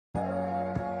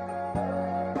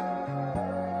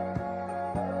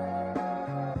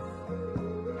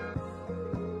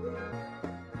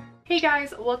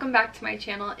guys, welcome back to my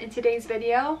channel. In today's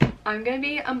video, I'm going to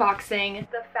be unboxing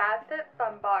the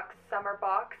FABFITFUN Summer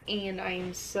Box, and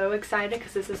I'm so excited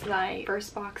because this is my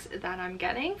first box that I'm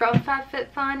getting from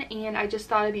FABFITFUN, and I just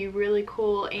thought it'd be really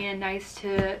cool and nice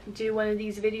to do one of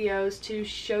these videos to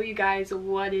show you guys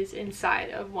what is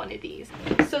inside of one of these.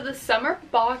 So the summer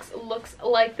box looks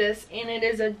like this, and it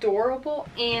is adorable,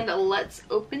 and let's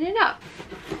open it up.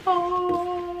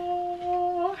 Oh!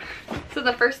 So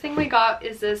the first thing we got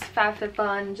is this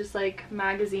FABFITFUN just like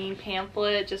magazine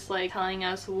pamphlet, just like telling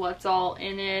us what's all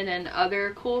in it and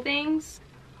other cool things.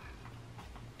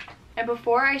 And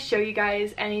before I show you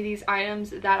guys any of these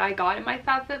items that I got in my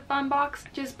FABFITFUN box,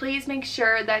 just please make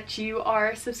sure that you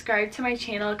are subscribed to my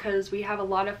channel because we have a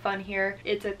lot of fun here.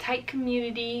 It's a tight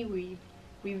community, we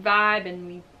vibe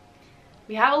and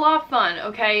we have a lot of fun,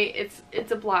 okay?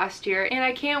 It's a blast here, and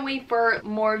I can't wait for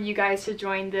more of you guys to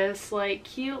join this like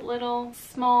cute little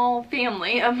small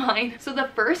family of mine. So the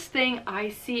first thing I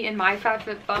see in my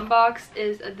FABFITFUN box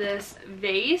is this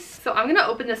vase. So I'm gonna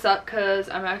open this up because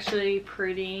I'm actually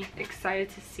pretty excited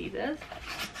to see this.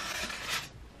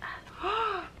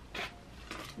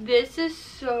 This is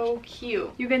so cute.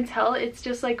 You can tell it's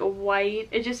just like a white,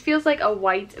 it just feels like a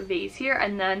white vase here,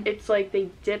 and then it's like they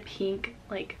dip pink,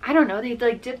 like I don't know, they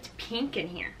like dipped pink in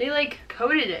here. They like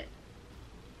coated it.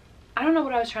 I don't know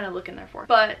what I was trying to look in there for,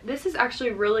 but this is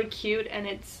actually really cute, and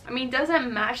it's, I mean,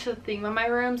 doesn't match the theme of my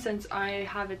room since I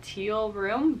have a teal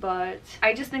room, but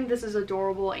I just think this is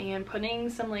adorable, and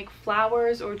putting some like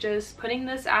flowers or just putting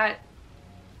this at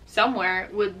somewhere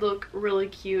would look really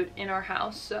cute in our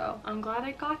house, so I'm glad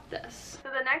I got this. So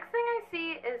the next thing I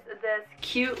see is this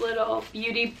cute little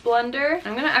beauty blender.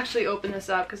 I'm gonna actually open this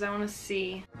up because I want to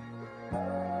see.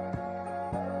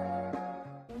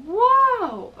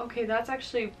 Whoa! Okay, that's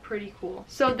actually pretty cool.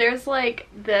 So there's like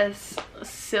this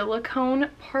silicone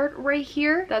part right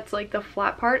here that's like the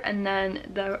flat part, and then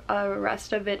the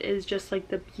rest of it is just like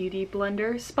the beauty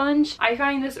blender sponge. I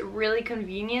find this really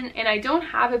convenient, and I don't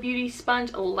have a beauty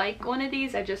sponge like one of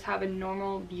these. I just have a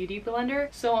normal beauty blender,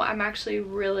 so I'm actually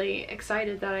really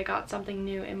excited that I got something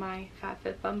new in my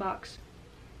FABFITFUN box.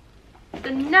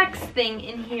 The next thing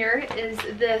in here is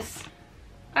this,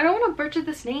 I don't want to butcher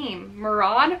this name,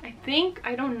 Murad, I think,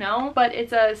 I don't know, but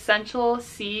it's a Essential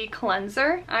C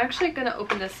cleanser. I'm actually gonna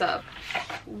open this up.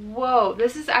 Whoa,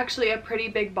 this is actually a pretty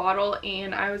big bottle,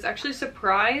 and I was actually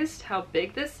surprised how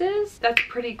big this is. That's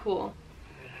pretty cool.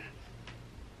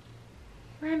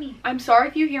 Remy. I'm sorry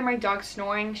if you hear my dog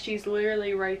snoring. She's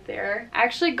literally right there. I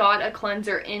actually got a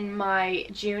cleanser in my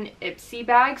June Ipsy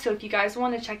bag, so if you guys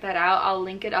want to check that out, I'll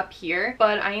link it up here.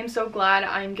 But I am so glad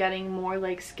I'm getting more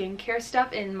like skincare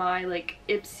stuff in my like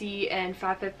Ipsy and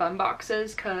FABFITFUN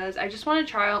boxes because I just want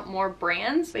to try out more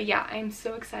brands. But yeah, I'm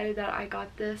so excited that I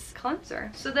got this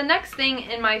cleanser. So the next thing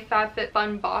in my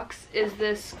FABFITFUN box is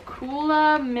this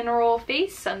Coola Mineral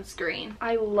Face Sunscreen.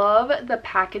 I love the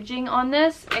packaging on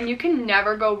this, and you can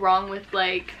never go wrong with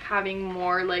like having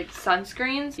more like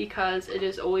sunscreens because it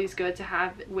is always good to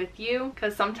have with you,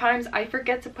 because sometimes I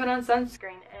forget to put on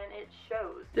sunscreen and it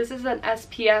shows. This is an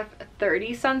SPF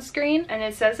 30 sunscreen, and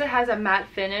it says it has a matte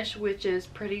finish, which is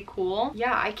pretty cool.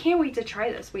 Yeah, I can't wait to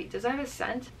try this. Wait, does it have a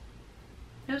scent?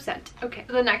 No scent. Okay.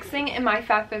 So the next thing in my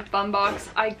FABFITFUN box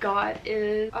I got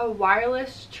is a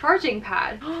wireless charging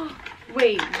pad.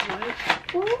 Wait, what?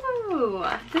 Ooh,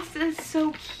 this is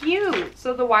so cute.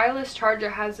 So the wireless charger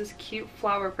has this cute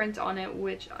flower print on it,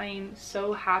 which I am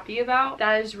so happy about.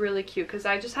 That is really cute because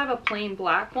I just have a plain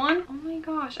black one. Oh my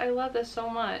gosh, I love this so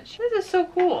much. This is so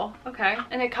cool. Okay,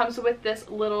 and it comes with this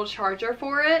little charger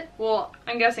for it. Well,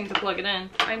 I'm guessing to plug it in.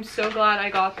 I'm so glad I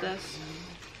got this.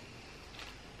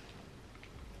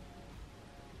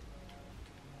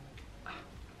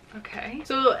 Okay,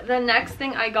 so the next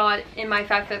thing I got in my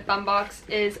FABFITFUN box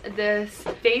is this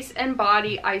face and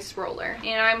body ice roller,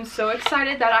 and I'm so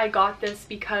excited that I got this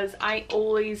because I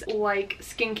always like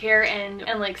skincare and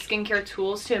like skincare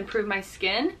tools to improve my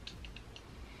skin.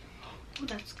 Oh,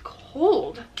 that's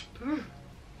cold.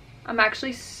 I'm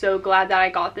actually so glad that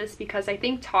I got this because I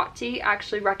think Tati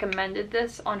actually recommended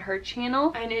this on her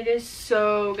channel, and it is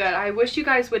so good. I wish you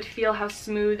guys would feel how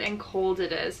smooth and cold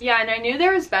it is. Yeah, and I knew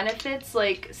there was benefits,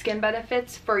 like skin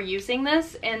benefits for using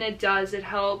this, and it does. It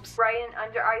helps brighten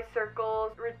under eye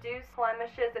circles, reduce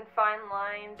blemishes and fine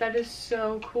lines. That is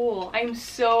so cool. I'm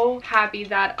so happy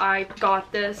that I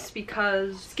got this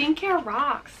because skincare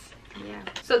rocks. Yeah.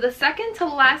 So the second to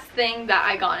last thing that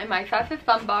I got in my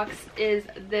FABFITFUN box is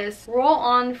this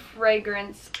roll-on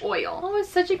fragrance oil. Oh, it's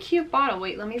such a cute bottle.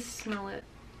 Wait, let me smell it.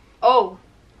 Oh.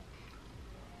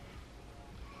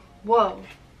 Whoa.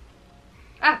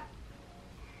 Ah.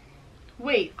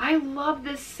 Wait, I love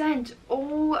this scent.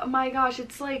 Oh my gosh,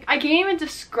 it's like, I can't even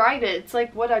describe it. It's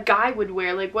like what a guy would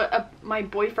wear, like what my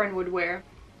boyfriend would wear.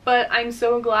 But I'm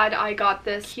so glad I got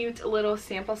this cute little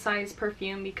sample size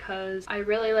perfume because I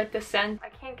really like the scent. I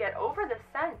can't get over the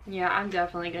scent. Yeah, I'm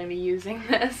definitely going to be using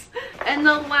this. And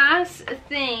the last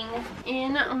thing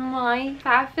in my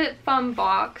FABFITFUN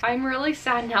box, I'm really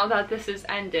sad now that this is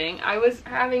ending. I was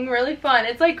having really fun.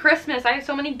 It's like Christmas. I have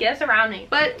so many gifts around me.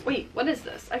 But wait, what is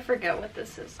this? I forget what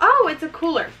this is. Oh, it's a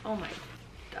cooler. Oh my god.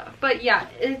 But yeah,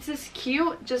 it's this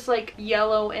cute, just like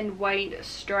yellow and white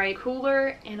stripe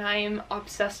cooler, and I am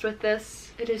obsessed with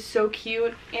this. It is so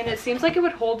cute, and it seems like it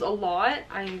would hold a lot.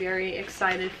 I'm very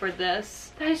excited for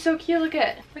this. That is so cute. Look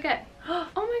at it. Look at it. Oh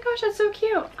my gosh, that's so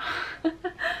cute.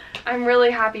 I'm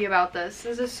really happy about this.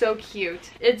 This is so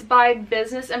cute. It's by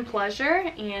Business and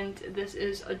Pleasure, and this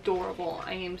is adorable.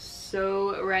 I am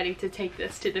so ready to take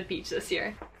this to the beach this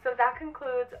year. So that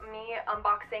concludes me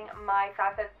unboxing my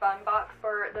FABFITFUN box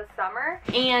for the summer,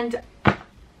 and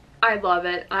I love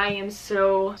it. I am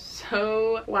so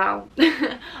wow.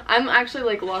 I'm actually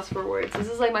like lost for words. This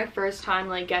is like my first time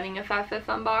like getting a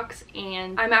FABFITFUN box,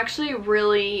 and I'm actually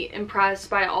really impressed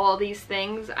by all these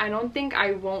things. I don't think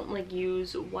I won't like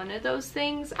use one of those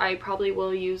things. I probably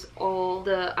will use all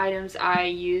the items I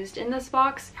used in this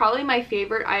box. Probably my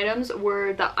favorite items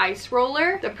were the ice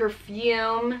roller, the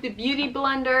perfume, the beauty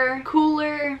blender,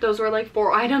 cooler. Those were like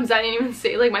 4 items. I didn't even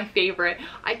say like my favorite.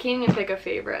 I can't even pick a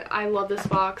favorite. I love this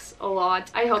box a lot.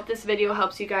 I hope this video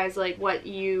helps you guys like what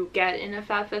you get in a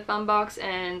FABFITFUN box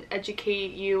and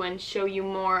educate you and show you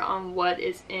more on what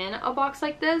is in a box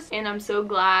like this. And I'm so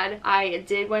glad I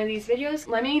did one of these videos.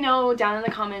 Let me know down in the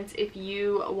comments if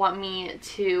you want me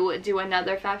to do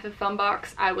another FABFITFUN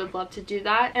box. I would love to do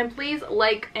that. And please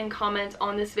like and comment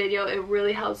on this video. It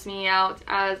really helps me out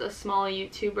as a small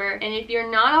YouTuber. And if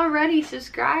you're not already,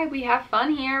 subscribe. We have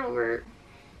fun here. We're,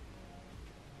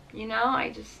 you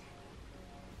know,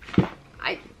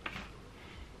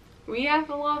 we have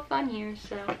a lot of fun here,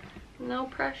 so no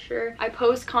pressure. I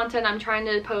post content. I'm trying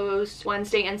to post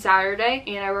Wednesday and Saturday,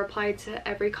 and I reply to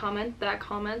every comment that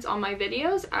comments on my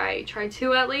videos. I try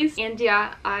to at least. And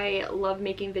yeah, I love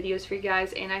making videos for you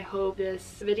guys, and I hope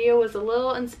this video was a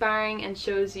little inspiring and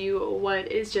shows you what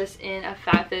is just in a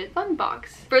FABFITFUN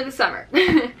box for the summer.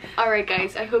 Alright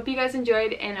guys, I hope you guys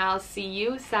enjoyed, and I'll see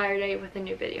you Saturday with a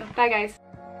new video. Bye guys.